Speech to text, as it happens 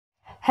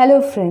Hello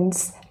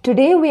friends,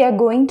 today we are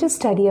going to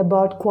study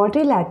about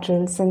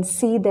quadrilaterals and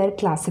see their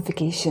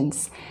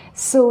classifications.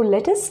 So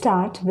let us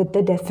start with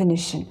the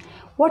definition.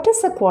 What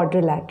is a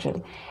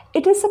quadrilateral?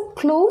 It is a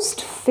closed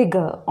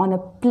figure on a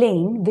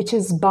plane which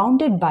is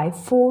bounded by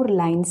four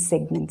line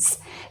segments.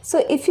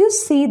 So if you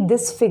see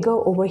this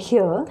figure over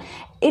here,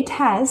 it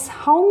has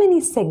how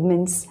many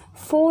segments?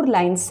 4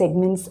 line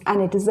segments,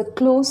 and it is a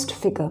closed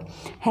figure.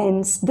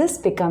 Hence, this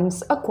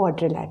becomes a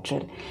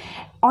quadrilateral.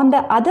 On the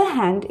other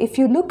hand, if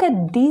you look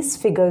at these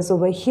figures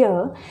over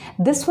here,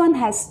 this one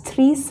has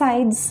 3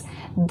 sides,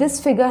 this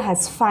figure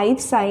has 5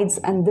 sides,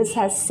 and this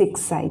has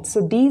 6 sides.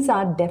 So these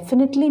are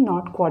definitely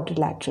not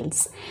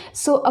quadrilaterals.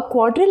 So a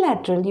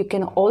quadrilateral, you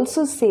can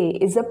also say,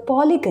 is a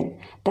polygon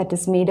that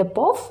is made up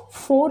of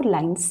 4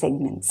 line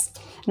segments.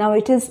 Now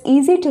it is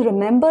easy to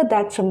remember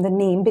that from the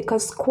name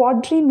because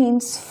quadri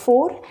means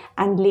 4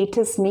 and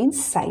lattice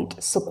means side.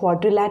 So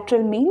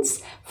quadrilateral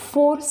means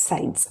 4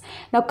 sides.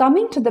 Now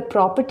coming to the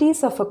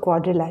properties of a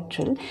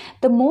quadrilateral,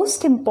 the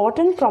most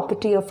important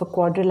property of a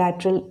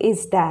quadrilateral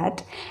is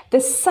that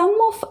the sum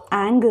of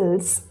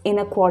angles in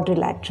a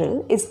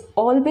quadrilateral is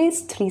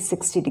always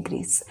 360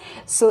 degrees.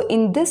 So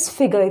in this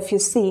figure, if you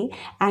see,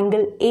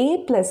 angle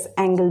A plus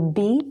angle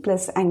B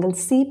plus angle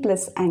C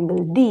plus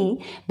angle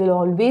D will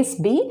always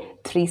be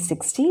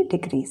 360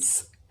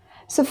 degrees.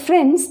 So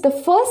friends, the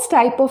first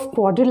type of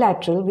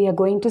quadrilateral we are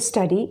going to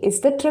study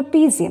is the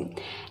trapezium.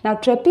 Now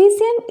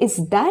trapezium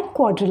is that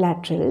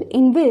quadrilateral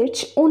in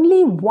which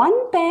only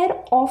one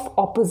pair of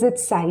opposite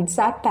sides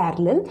are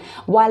parallel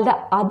while the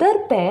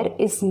other pair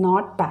is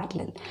not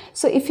parallel.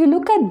 So if you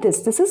look at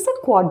this is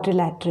a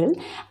quadrilateral,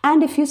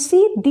 and if you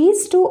see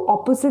these two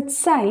opposite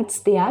sides,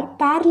 they are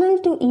parallel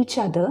to each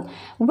other,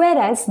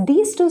 whereas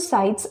these two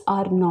sides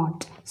are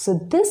not. So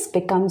this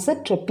becomes a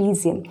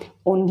trapezium.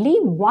 Only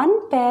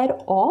one pair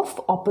of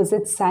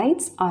opposite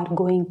sides are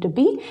going to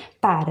be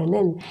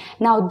parallel.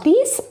 Now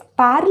these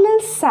parallel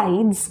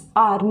sides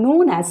are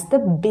known as the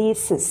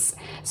bases.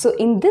 So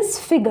in this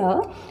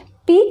figure,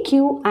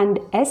 PQ and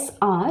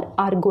SR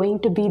are going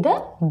to be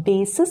the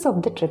bases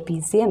of the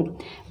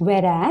trapezium,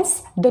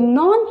 whereas the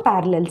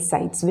non-parallel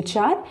sides, which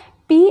are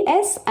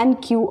PS and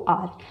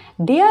QR,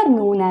 they are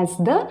known as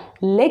the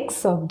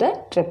legs of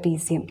the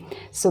trapezium.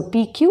 So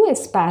PQ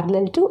is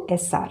parallel to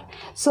SR.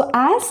 So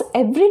as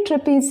every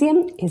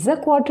trapezium is a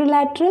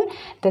quadrilateral,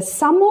 the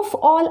sum of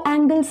all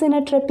angles in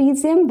a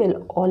trapezium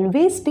will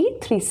always be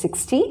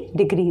 360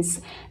 degrees.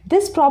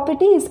 This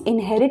property is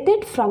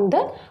inherited from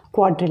the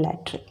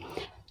quadrilateral.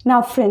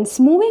 Now friends,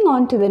 moving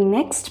on to the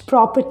next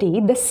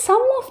property, the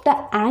sum of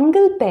the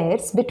angle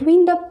pairs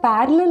between the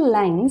parallel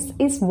lines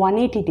is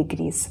 180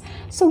 degrees.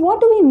 So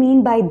what do we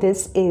mean by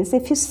this is,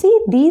 if you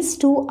see these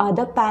two are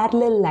the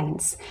parallel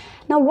lines.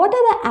 Now what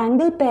are the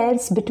angle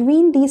pairs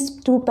between these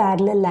two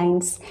parallel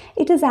lines?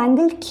 It is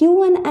angle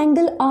Q and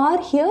angle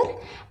R here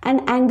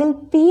and angle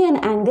P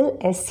and angle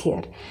S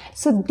here.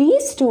 So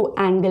these two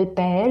angle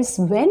pairs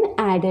when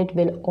added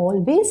will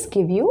always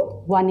give you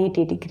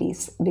 180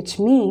 degrees, which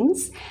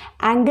means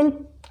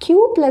angle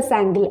Q plus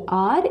angle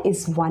R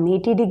is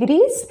 180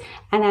 degrees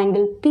and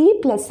angle P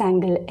plus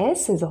angle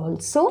S is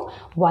also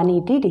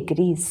 180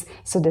 degrees.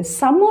 So the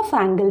sum of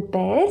angle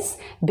pairs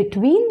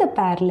between the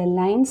parallel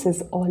lines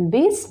is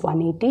always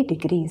 180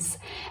 degrees.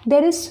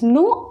 There is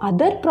no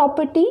other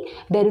property,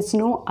 there is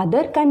no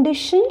other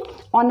condition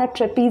on a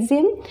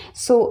trapezium.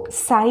 So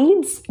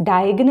sides,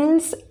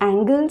 diagonals,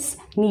 angles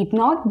need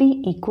not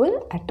be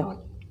equal at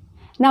all.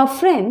 Now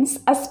friends,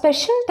 a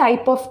special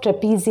type of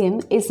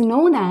trapezium is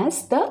known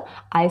as the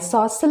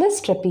Isoceles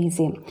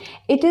Trapezium.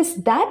 It is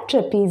that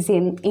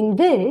trapezium in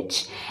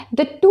which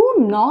the two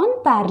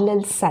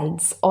non-parallel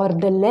sides or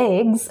the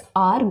legs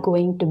are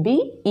going to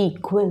be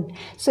equal.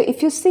 So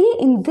if you see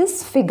in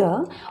this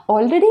figure,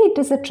 already it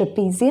is a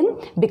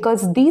trapezium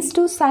because these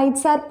two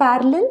sides are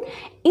parallel.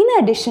 In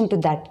addition to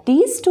that,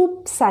 these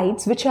two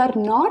sides which are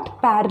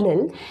not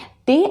parallel,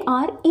 they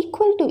are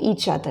equal to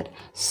each other.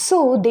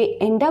 So they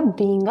end up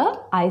being a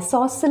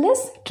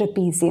isosceles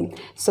trapezium.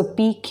 So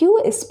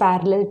PQ is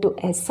parallel to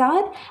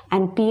SR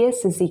and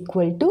PS is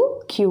equal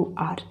to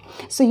QR.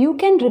 So you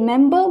can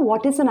remember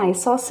what is an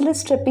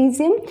isosceles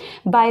trapezium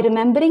by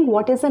remembering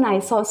what is an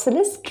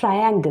isosceles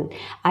triangle.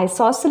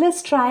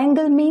 Isosceles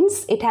triangle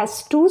means it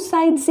has two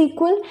sides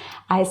equal.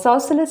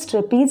 Isosceles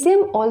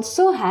trapezium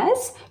also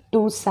has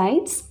two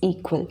sides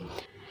equal.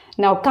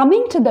 Now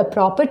coming to the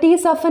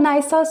properties of an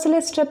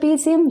isosceles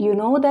trapezium, you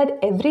know that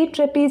every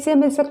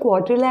trapezium is a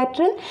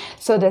quadrilateral.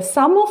 So the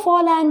sum of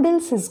all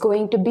angles is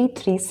going to be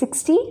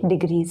 360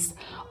 degrees.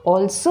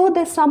 Also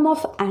the sum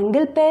of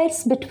angle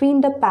pairs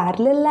between the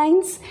parallel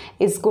lines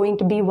is going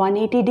to be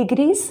 180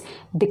 degrees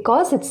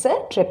because it's a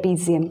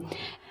trapezium.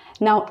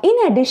 Now, in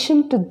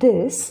addition to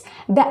this,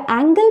 the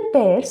angle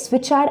pairs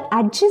which are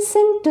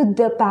adjacent to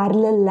the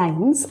parallel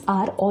lines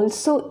are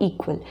also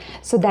equal.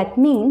 So that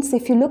means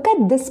if you look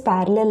at this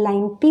parallel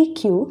line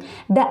PQ,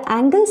 the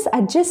angles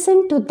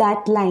adjacent to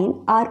that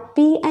line are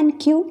P and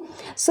Q.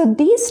 So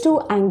these two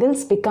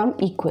angles become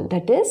equal.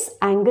 That is,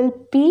 angle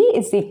P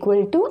is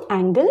equal to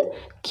angle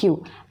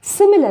Q.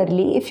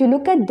 Similarly, if you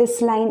look at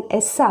this line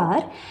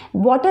SR,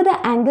 what are the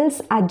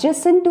angles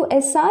adjacent to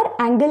SR?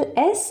 Angle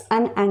S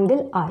and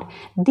angle R.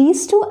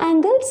 These two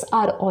angles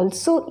are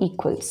also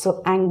equal.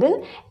 So,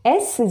 angle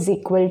S is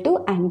equal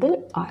to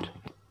angle R.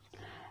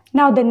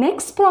 Now, the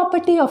next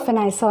property of an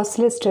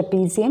isosceles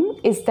trapezium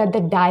is that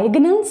the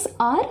diagonals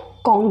are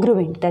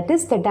congruent. That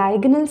is, the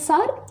diagonals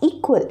are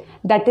equal.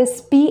 That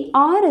is,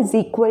 PR is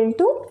equal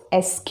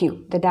to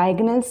SQ. The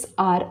diagonals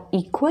are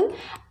equal,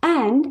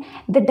 and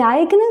the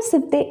diagonals,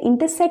 if they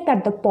intersect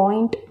at the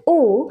point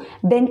O,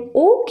 then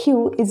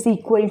OQ is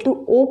equal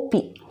to OP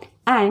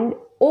and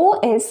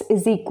OS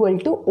is equal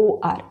to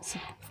OR.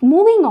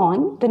 Moving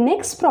on, the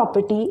next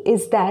property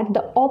is that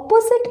the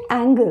opposite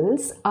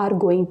angles are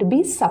going to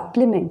be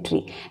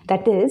supplementary.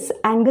 That is,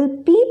 angle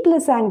P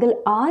plus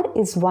angle R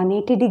is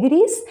 180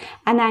 degrees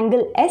and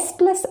angle S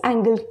plus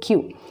angle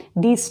Q.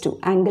 These two,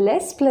 angle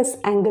S plus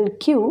angle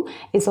Q,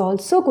 is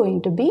also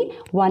going to be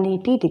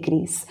 180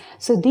 degrees.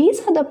 So, these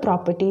are the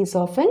properties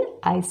of an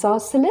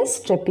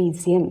isosceles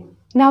trapezium.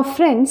 Now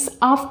friends,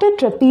 after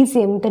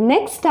trapezium, the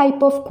next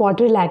type of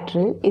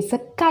quadrilateral is a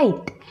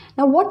kite.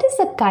 Now what is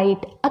a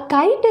kite? A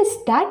kite is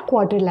that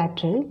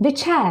quadrilateral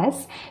which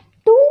has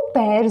two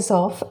pairs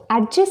of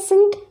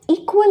adjacent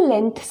equal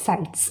length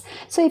sides.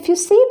 So if you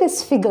see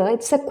this figure,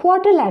 it's a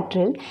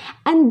quadrilateral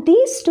and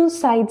these two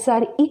sides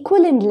are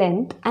equal in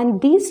length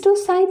and these two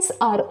sides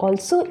are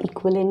also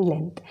equal in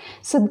length.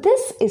 So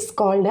this is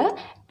called a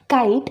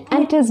kite,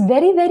 and it is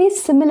very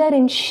similar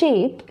in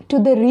shape to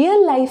the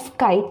real life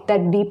kite that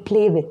we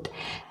play with.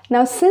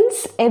 Now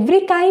since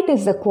every kite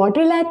is a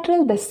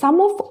quadrilateral, the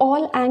sum of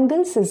all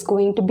angles is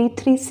going to be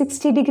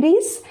 360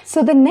 degrees.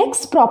 So the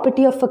next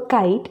property of a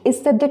kite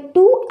is that the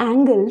two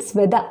angles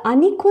where the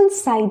unequal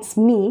sides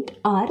meet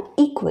are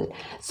equal.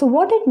 So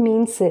what it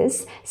means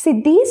is,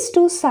 see, these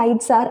two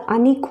sides are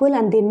unequal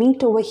and they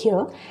meet over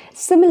here.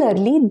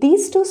 Similarly,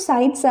 these two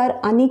sides are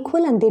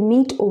unequal and they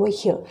meet over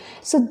here.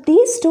 So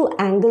these two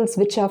angles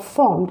which are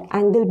formed,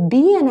 angle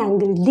B and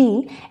angle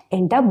D,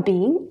 end up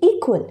being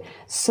equal.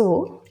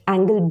 So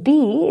angle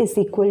B is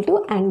equal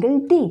to angle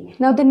D.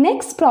 Now the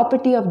next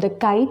property of the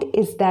kite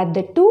is that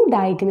the two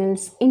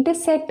diagonals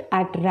intersect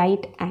at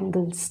right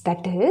angles.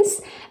 That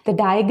is, the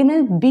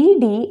diagonal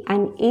BD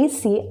and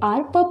AC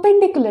are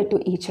perpendicular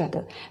to each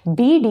other.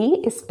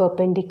 BD is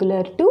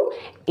perpendicular to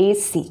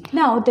AC.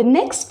 Now the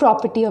next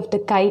property of the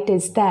kite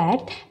is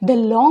that the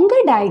longer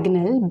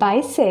diagonal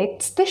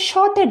bisects the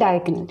shorter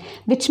diagonal,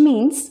 which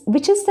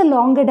is the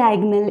longer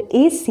diagonal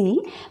AC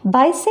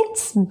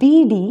bisects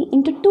BD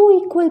into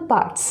two equal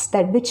parts.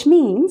 That which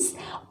means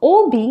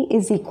OB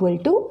is equal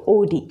to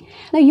OD.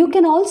 Now you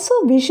can also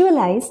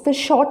visualize the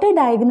shorter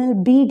diagonal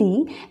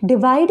BD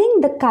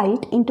dividing the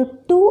kite into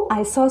two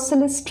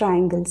isosceles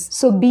triangles.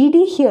 So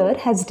BD here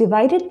has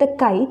divided the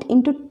kite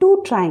into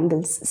two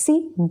triangles.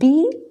 See,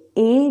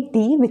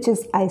 BAD, which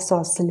is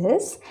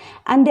isosceles,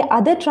 and the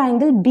other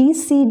triangle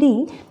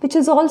BCD, which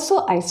is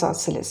also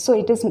isosceles. So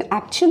it is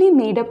actually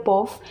made up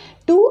of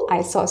two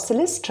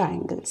isosceles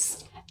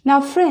triangles. Now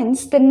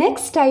friends, the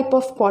next type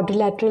of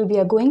quadrilateral we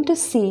are going to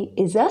see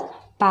is a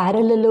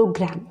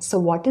parallelogram. So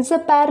what is a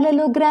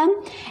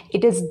parallelogram?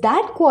 It is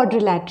that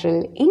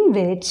quadrilateral in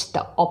which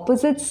the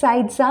opposite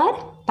sides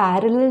are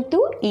parallel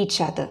to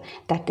each other.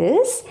 That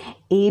is,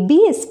 AB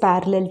is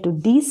parallel to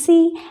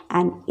DC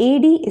and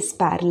AD is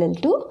parallel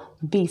to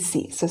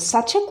BC. So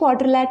such a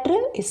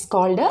quadrilateral is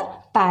called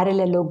a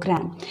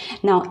parallelogram.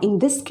 Now in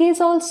this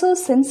case also,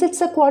 since it's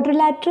a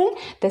quadrilateral,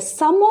 the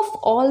sum of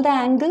all the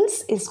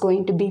angles is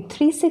going to be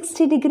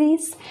 360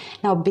 degrees.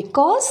 Now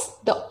because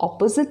the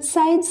opposite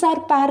sides are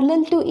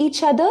parallel to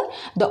each other,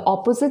 the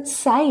opposite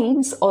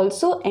sides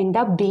also end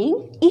up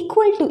being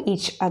equal to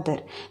each other,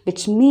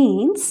 which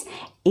means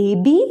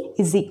AB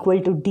is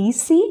equal to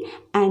DC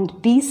and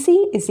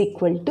BC is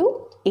equal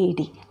to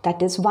AD.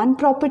 That is one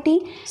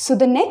property. So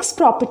the next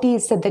property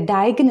is that the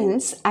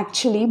diagonals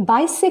actually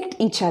bisect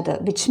each other,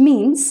 which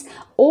means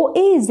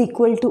OA is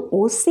equal to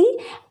OC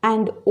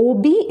and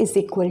OB is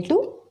equal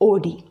to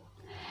OD.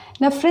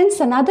 Now friends,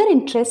 another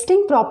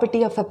interesting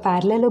property of a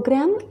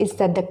parallelogram is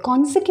that the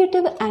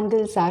consecutive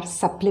angles are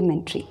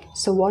supplementary.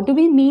 So what do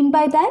we mean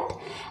by that?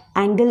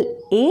 Angle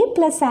A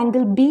plus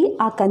angle B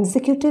are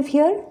consecutive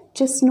here.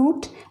 Just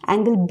note,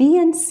 angle B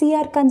and C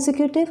are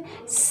consecutive,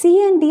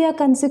 C and D are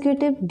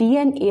consecutive, D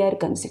and A are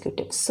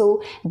consecutive.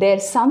 So their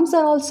sums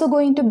are also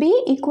going to be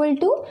equal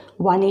to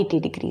 180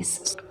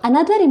 degrees.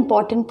 Another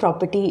important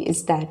property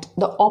is that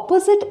the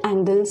opposite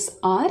angles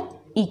are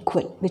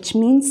equal, which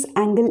means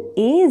angle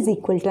A is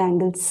equal to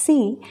angle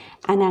C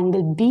and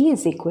angle B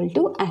is equal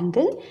to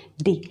angle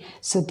D.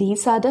 So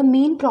these are the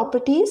main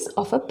properties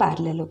of a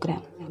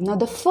parallelogram. Now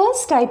the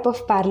first type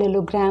of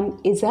parallelogram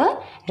is a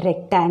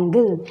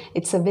rectangle.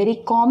 It's a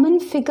very common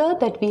figure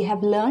that we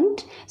have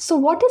learnt. So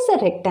what is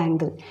a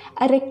rectangle?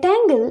 A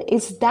rectangle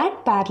is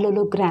that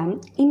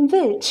parallelogram in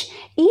which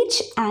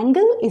each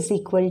angle is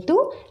equal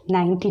to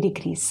 90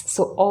 degrees.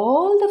 So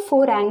all the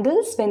four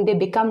angles, when they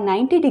become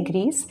 90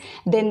 degrees,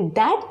 then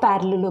that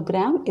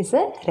parallelogram is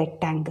a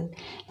rectangle.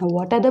 Now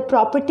what are the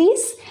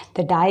properties?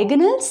 The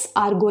diagonals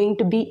are going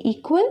to be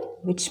equal,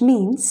 which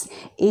means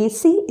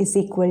AC is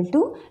equal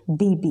to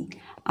DB.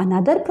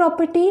 Another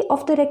property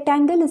of the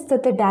rectangle is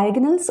that the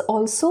diagonals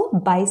also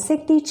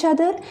bisect each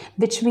other,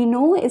 which we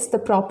know is the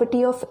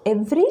property of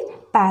every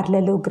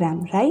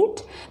parallelogram,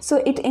 right? So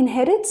it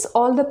inherits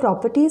all the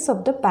properties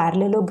of the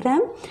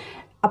parallelogram.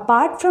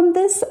 Apart from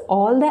this,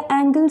 all the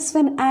angles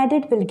when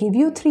added will give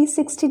you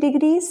 360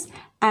 degrees.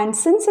 And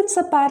since it's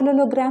a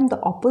parallelogram,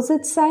 the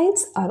opposite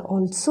sides are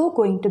also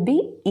going to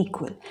be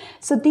equal.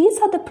 So these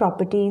are the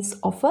properties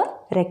of a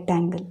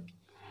rectangle.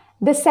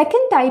 The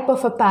second type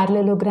of a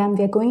parallelogram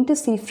we are going to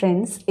see,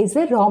 friends, is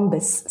a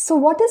rhombus. So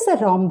what is a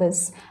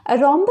rhombus? A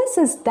rhombus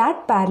is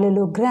that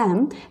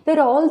parallelogram where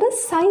all the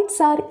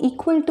sides are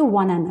equal to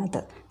one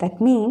another.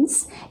 That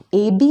means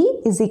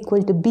AB is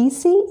equal to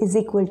BC is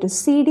equal to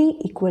CD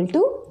equal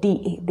to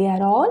DA. They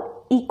are all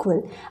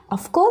equal.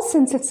 Of course,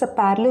 since it's a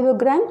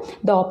parallelogram,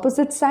 the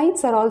opposite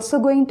sides are also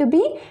going to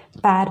be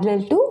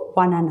parallel to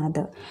one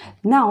another.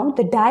 Now,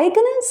 the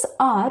diagonals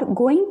are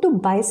going to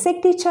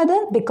bisect each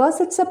other because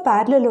it's a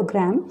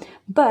parallelogram,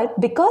 but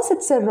because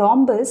it's a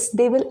rhombus,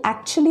 they will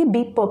actually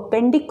be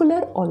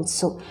perpendicular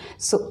also.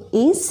 So,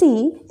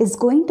 AC is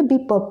going to be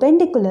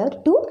perpendicular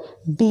to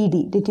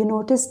BD. Did you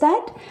notice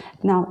that?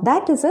 Now,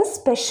 that is a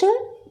special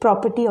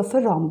property of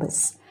a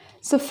rhombus.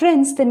 So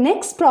friends, the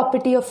next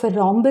property of a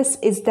rhombus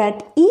is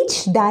that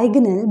each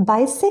diagonal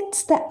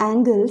bisects the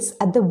angles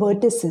at the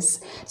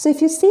vertices. So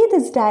if you see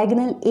this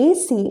diagonal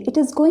AC, it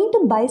is going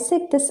to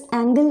bisect this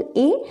angle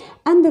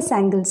A and this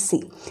angle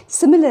C.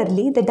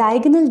 Similarly, the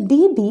diagonal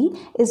DB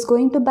is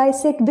going to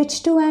bisect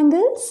which two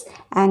angles?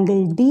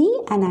 Angle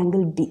D and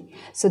angle B.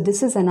 So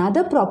this is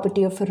another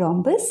property of a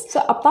rhombus.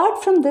 So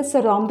apart from this,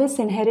 a rhombus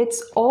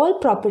inherits all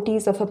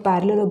properties of a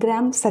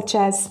parallelogram, such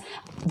as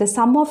the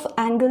sum of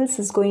angles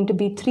is going to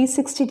be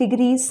 360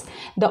 degrees,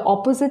 the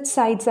opposite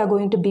sides are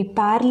going to be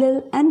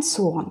parallel, and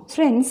so on.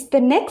 Friends, the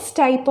next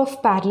type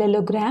of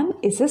parallelogram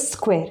is a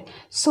square.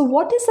 So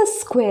what is a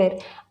square?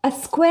 A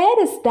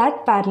square is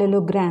that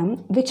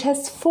parallelogram which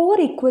has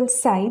 4 equal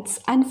sides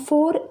and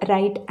 4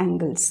 right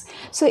angles.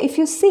 So if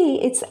you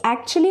see, it's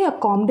actually a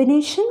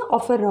combination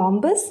of a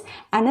rhombus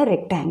and a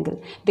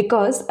rectangle,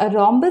 because a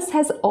rhombus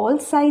has all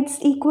sides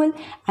equal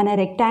and a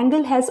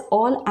rectangle has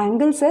all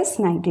angles as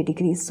 90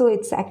 degrees. So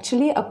it's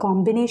actually a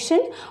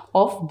combination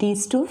of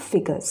these two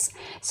figures.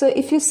 So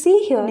if you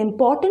see here, an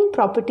important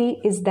property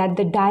is that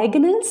the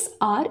diagonals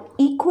are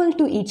equal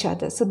to each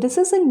other. So this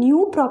is a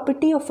new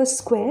property of a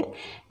square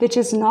which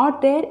is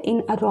not there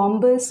in a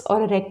rhombus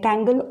or a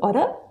rectangle or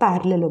a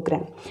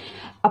parallelogram.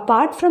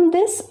 Apart from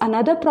this,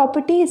 another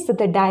property is that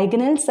the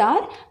diagonals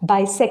are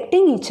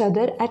bisecting each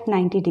other at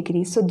 90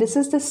 degrees. So this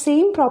is the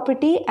same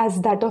property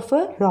as that of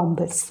a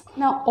rhombus.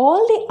 Now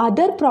all the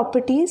other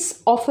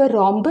properties of a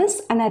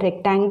rhombus and a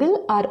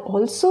rectangle are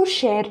also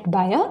shared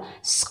by a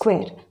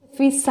square. If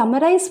we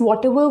summarize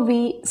whatever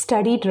we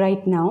studied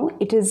right now,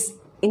 it is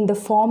in the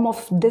form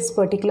of this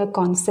particular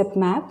concept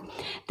map,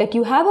 that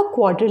you have a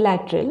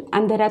quadrilateral,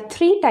 and there are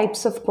 3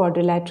 types of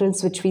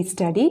quadrilaterals which we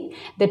studied: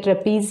 the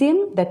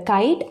trapezium, the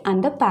kite,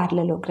 and the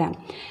parallelogram.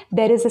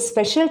 There is a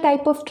special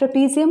type of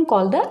trapezium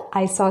called the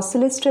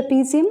isosceles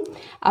trapezium.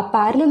 A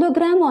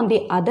parallelogram, on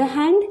the other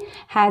hand,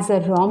 has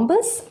a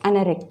rhombus and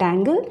a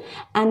rectangle,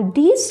 and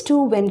these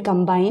two when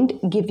combined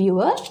give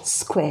you a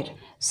square.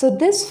 So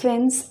this,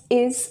 friends,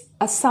 is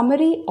a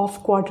summary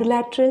of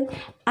quadrilateral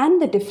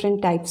and the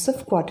different types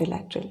of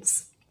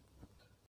quadrilaterals.